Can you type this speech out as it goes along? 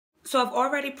So I've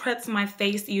already prepped my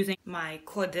face using my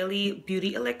Cordelli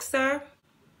Beauty Elixir,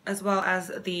 as well as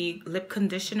the lip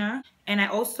conditioner. And I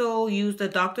also use the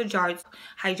Dr. Jart's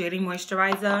Hydrating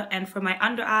Moisturizer. And for my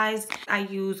under eyes, I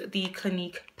use the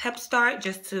Clinique Pep Start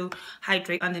just to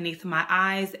hydrate underneath my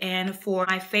eyes. And for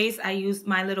my face, I use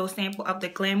my little sample of the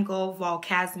Glam Glow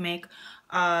Volcasmic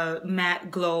matte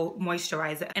glow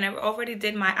moisturizer. And I already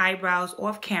did my eyebrows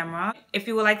off camera. If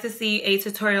you would like to see a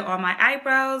tutorial on my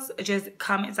eyebrows, just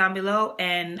comment down below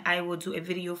and I will do a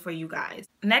video for you guys.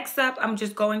 Next up, I'm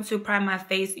just going to prime my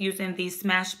face using the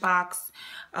Smashbox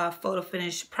Photo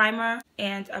Finish Primer.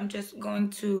 And I'm just going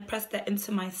to press that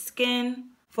into my skin,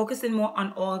 focusing more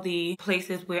on all the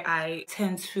places where I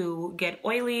tend to get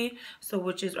oily. So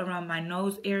which is around my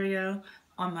nose area,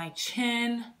 on my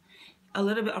chin, a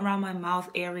little bit around my mouth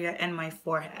area and my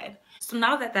forehead. So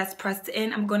now that that's pressed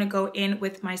in, I'm going to go in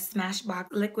with my Smashbox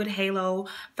Liquid Halo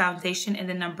Foundation in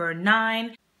the number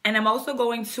 9. And I'm also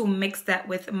going to mix that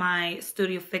with my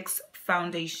Studio Fix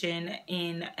foundation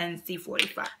in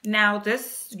NC45. Now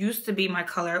this used to be my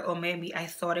color, or maybe I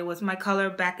thought it was my color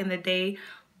back in the day,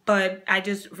 but I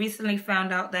just recently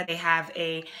found out that they have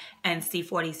a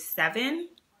NC47.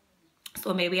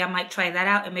 So maybe I might try that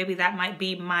out, and maybe that might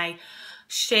be my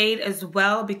shade as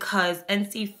well, because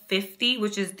NC50,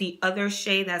 which is the other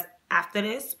shade that's after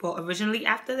this, well originally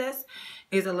after this,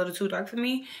 is a little too dark for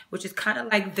me, which is kind of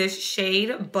like this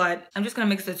shade, but I'm just gonna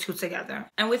mix the two together.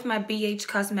 And with my BH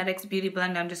Cosmetics Beauty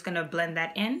Blender, I'm just gonna blend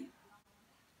that in.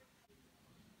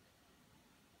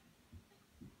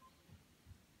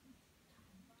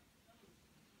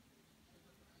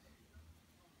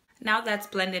 Now that's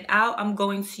blended out, I'm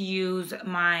going to use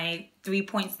my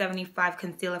 3.75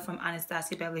 concealer from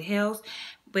Anastasia Beverly Hills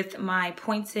with my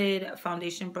pointed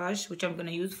foundation brush, which I'm going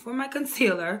to use for my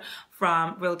concealer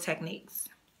from Real Techniques.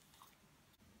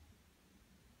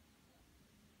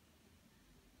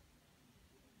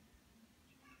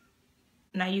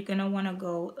 Now you're going to want to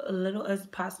go a little as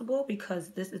possible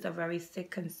because this is a very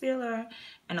thick concealer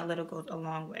and a little goes a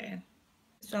long way.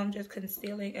 So I'm just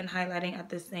concealing and highlighting at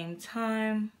the same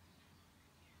time,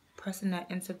 pressing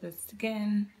that into the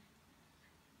skin.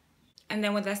 And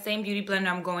then with that same beauty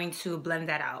blender, I'm going to blend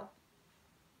that out.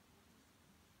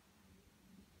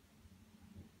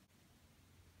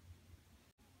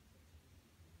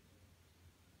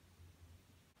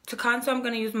 To contour, I'm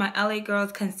going to use my LA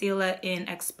Girls Concealer in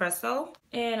Espresso.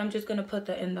 And I'm just going to put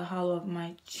that in the hollow of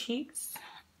my cheeks,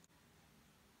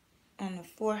 on the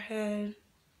forehead.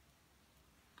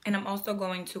 And I'm also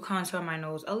going to contour my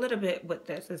nose a little bit with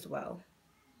this as well.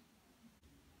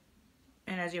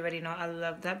 And as you already know, I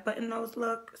love that button nose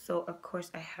look, so of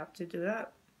course I have to do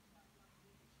that.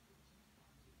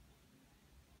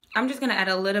 I'm just going to add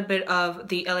a little bit of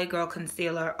the LA Girl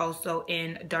concealer also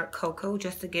in Dark Cocoa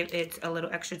just to give it a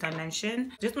little extra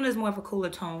dimension. This one is more of a cooler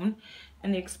tone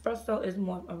and the Espresso is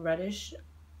more of a reddish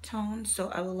tone,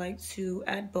 so I would like to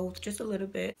add both just a little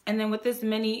bit. And then with this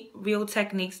mini Real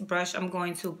Techniques brush, I'm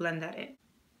going to blend that in.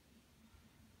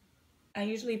 I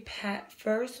usually pat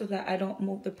first so that I don't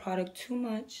move the product too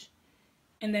much,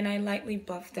 and then I lightly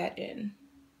buff that in.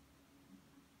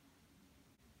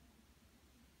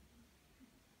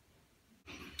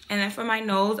 And then for my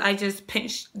nose, I just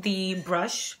pinch the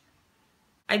brush.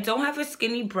 I don't have a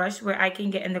skinny brush where I can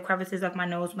get in the crevices of my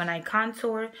nose when I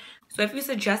contour. So if you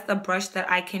suggest a brush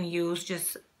that I can use,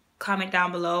 just comment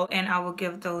down below and I will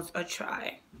give those a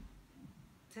try.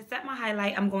 To set my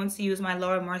highlight, I'm going to use my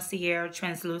Laura Mercier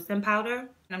translucent powder. And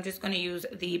I'm just going to use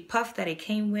the puff that it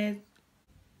came with.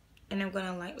 And I'm going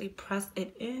to lightly press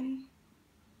it in,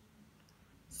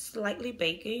 slightly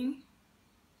baking.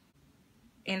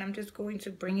 And I'm just going to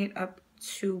bring it up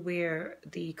to where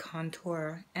the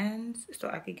contour ends so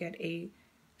I could get a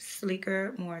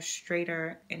sleeker, more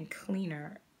straighter and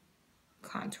cleaner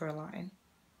contour line.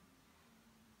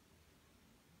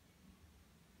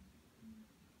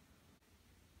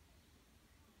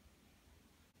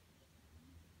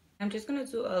 I'm just going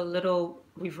to do a little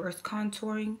reverse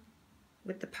contouring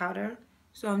with the powder.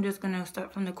 So I'm just going to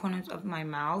start from the corners of my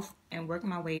mouth and work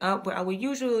my way up where I would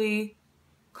usually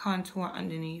contour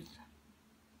underneath.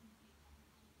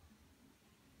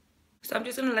 So I'm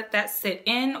just going to let that sit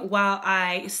in while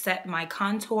I set my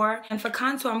contour. And for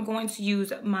contour, I'm going to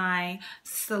use my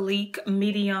Sleek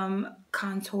Medium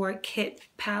Contour Kit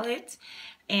palette.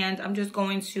 And I'm just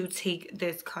going to take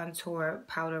this contour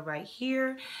powder right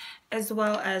here, as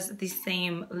well as the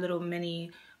same little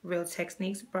mini Real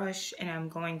Techniques brush. And I'm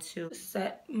going to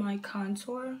set my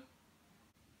contour.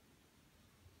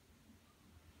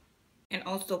 And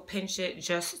also pinch it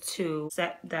just to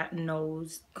set that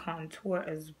nose contour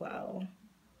as well.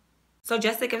 So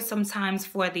just to give some time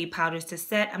for the powders to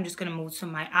set, I'm just going to move to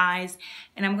my eyes.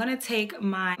 And I'm going to take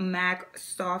my MAC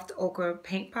Soft Ochre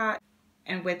Paint Pot.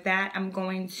 And with that, I'm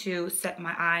going to set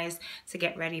my eyes to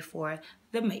get ready for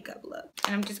the makeup look.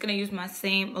 And I'm just going to use my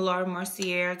same Laura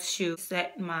Mercier to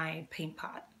set my paint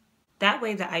pot. That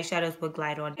way the eyeshadows will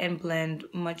glide on and blend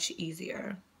much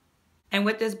easier. And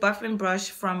with this buffing brush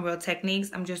from Real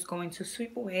Techniques, I'm just going to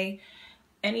sweep away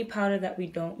any powder that we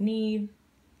don't need.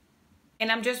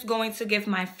 And I'm just going to give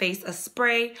my face a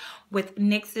spray with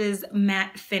NYX's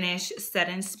Matte Finish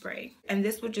Setting Spray. And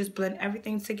this will just blend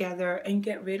everything together and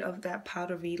get rid of that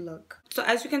powdery look. So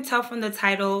as you can tell from the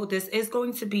title, this is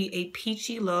going to be a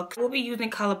peachy look. We'll be using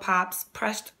ColourPop's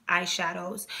pressed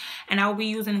eyeshadows. And I will be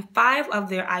using 5 of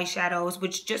their eyeshadows,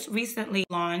 which just recently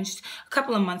launched a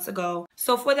couple of months ago.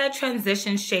 So for that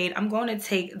transition shade, I'm going to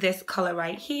take this color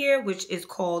right here, which is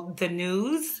called The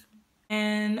News.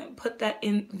 And put that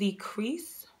in the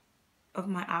crease of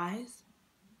my eyes.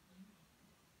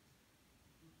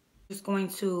 Just going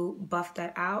to buff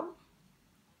that out.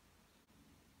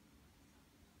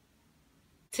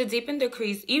 To deepen the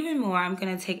crease even more, I'm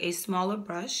going to take a smaller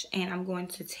brush and I'm going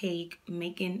to take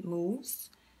Making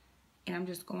Moves. And I'm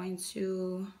just going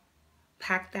to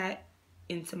pack that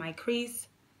into my crease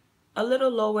a little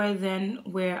lower than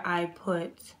where I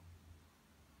put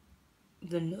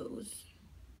the nose.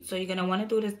 So you're going to want to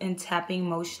do this in tapping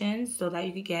motions so that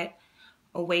you can get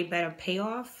a way better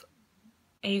payoff.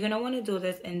 And you're going to want to do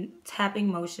this in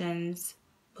tapping motions,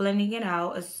 blending it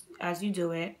out as you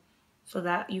do it so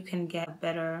that you can get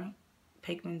better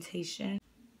pigmentation.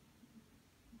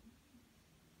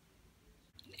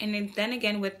 And then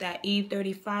again with that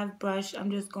E35 brush,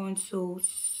 I'm just going to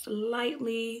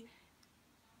slightly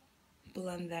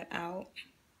blend that out.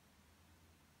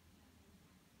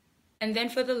 And then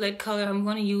for the lid color, I'm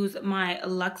going to use my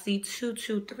Luxie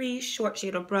 223 short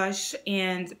shader brush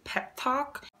and Pep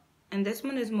Talk. And this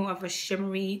one is more of a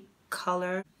shimmery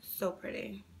color. So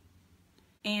pretty.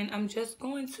 And I'm just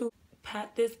going to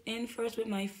pat this in first with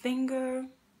my finger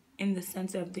in the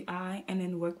center of the eye and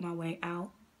then work my way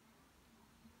out.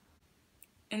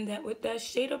 And then with that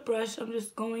shader brush, I'm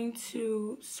just going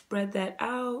to spread that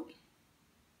out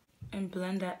and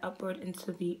blend that upward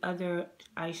into the other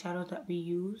eyeshadow that we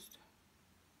used.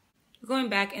 Going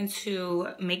back into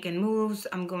Making Moves,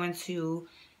 I'm going to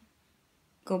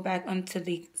go back onto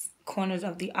the corners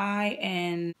of the eye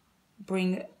and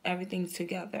bring everything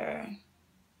together.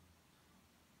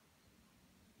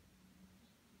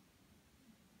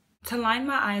 To line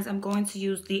my eyes, I'm going to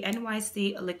use the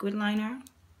NYC Liquid liner.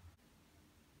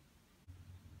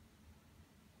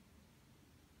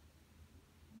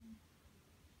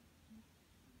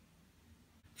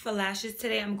 For lashes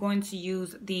today, I'm going to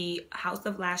use the House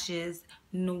of Lashes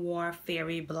Noir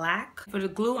Fairy Black. For the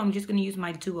glue, I'm just going to use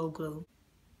my Duo Glue.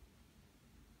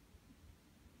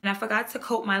 And I forgot to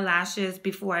coat my lashes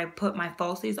before I put my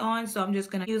falsies on, so I'm just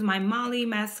going to use my Molly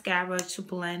mascara to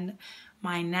blend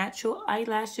my natural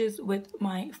eyelashes with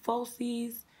my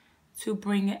falsies to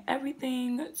bring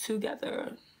everything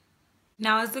together.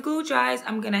 Now as the glue dries,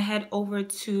 I'm going to head over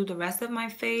to the rest of my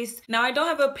face. Now I don't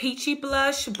have a peachy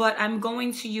blush, but I'm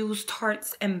going to use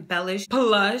Tarte's Embellish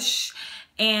Blush.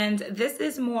 And this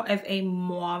is more of a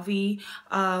mauve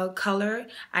color.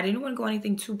 I didn't want to go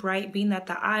anything too bright, being that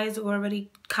the eyes were already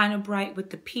kind of bright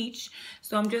with the peach.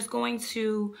 So I'm just going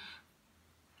to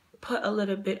put a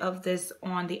little bit of this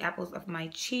on the apples of my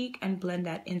cheek and blend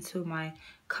that into my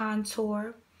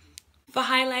contour. For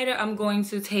highlighter, I'm going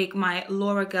to take my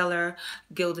Laura Geller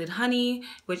Gilded Honey,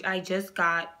 which I just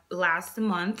got last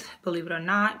month, believe it or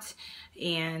not.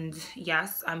 And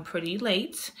yes, I'm pretty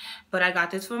late, but I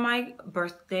got this for my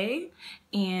birthday.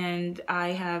 And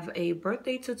I have a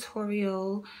birthday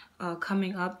tutorial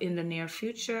coming up in the near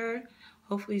future.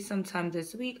 Hopefully sometime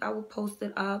this week I will post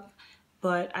it up.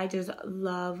 But I just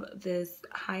love this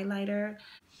highlighter.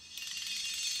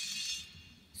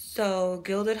 So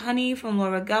Gilded Honey from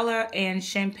Laura Geller and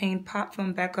Champagne Pop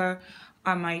from Becca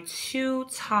are my 2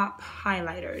 top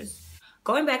highlighters.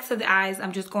 Going back to the eyes,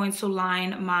 I'm just going to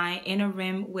line my inner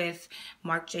rim with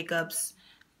Marc Jacobs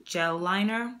gel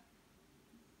liner.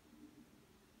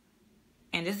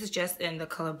 And this is just in the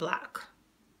color black.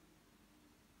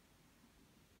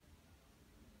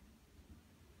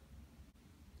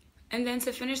 And then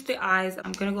to finish the eyes,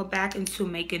 I'm going to go back into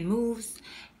Making Moves.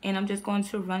 And I'm just going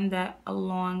to run that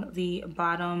along the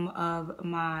bottom of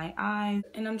my eyes.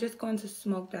 And I'm just going to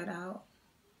smoke that out.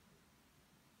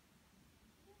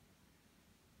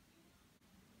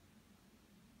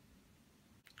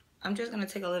 I'm just going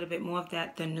to take a little bit more of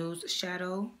that The News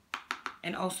shadow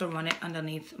and also run it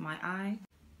underneath my eye.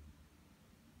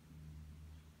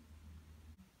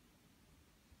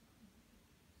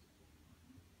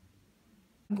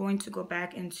 I'm going to go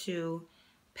back into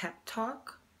Pep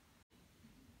Talk.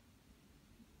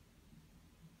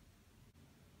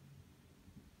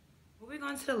 Moving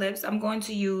on to the lips, I'm going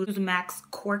to use MAC's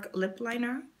Cork Lip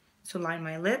Liner to line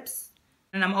my lips.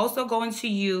 And I'm also going to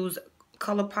use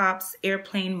ColourPop's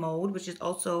Airplane Mode, which is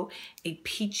also a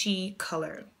peachy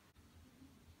color.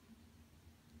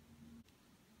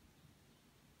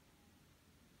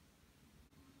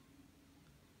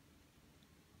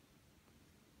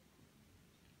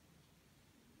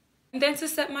 And then to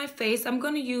set my face, I'm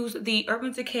going to use the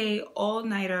Urban Decay All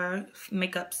Nighter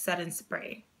Makeup Setting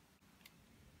Spray.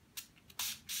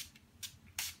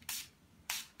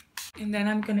 And then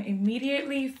I'm going to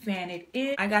immediately fan it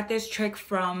in. I got this trick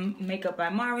from Makeup by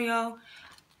Mario.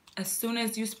 As soon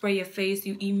as you spray your face,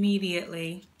 you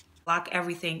immediately lock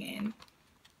everything in.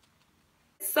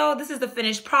 So this is the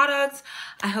finished product.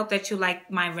 I hope that you like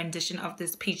my rendition of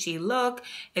this peachy look.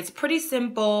 It's pretty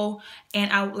simple,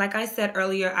 and like I said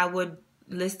earlier, I would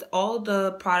list all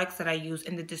the products that I use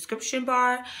in the description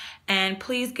bar. And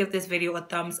please give this video a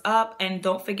thumbs up, and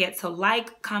don't forget to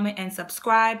like, comment, and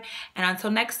subscribe. And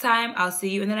until next time, I'll see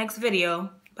you in the next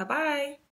video. Bye bye.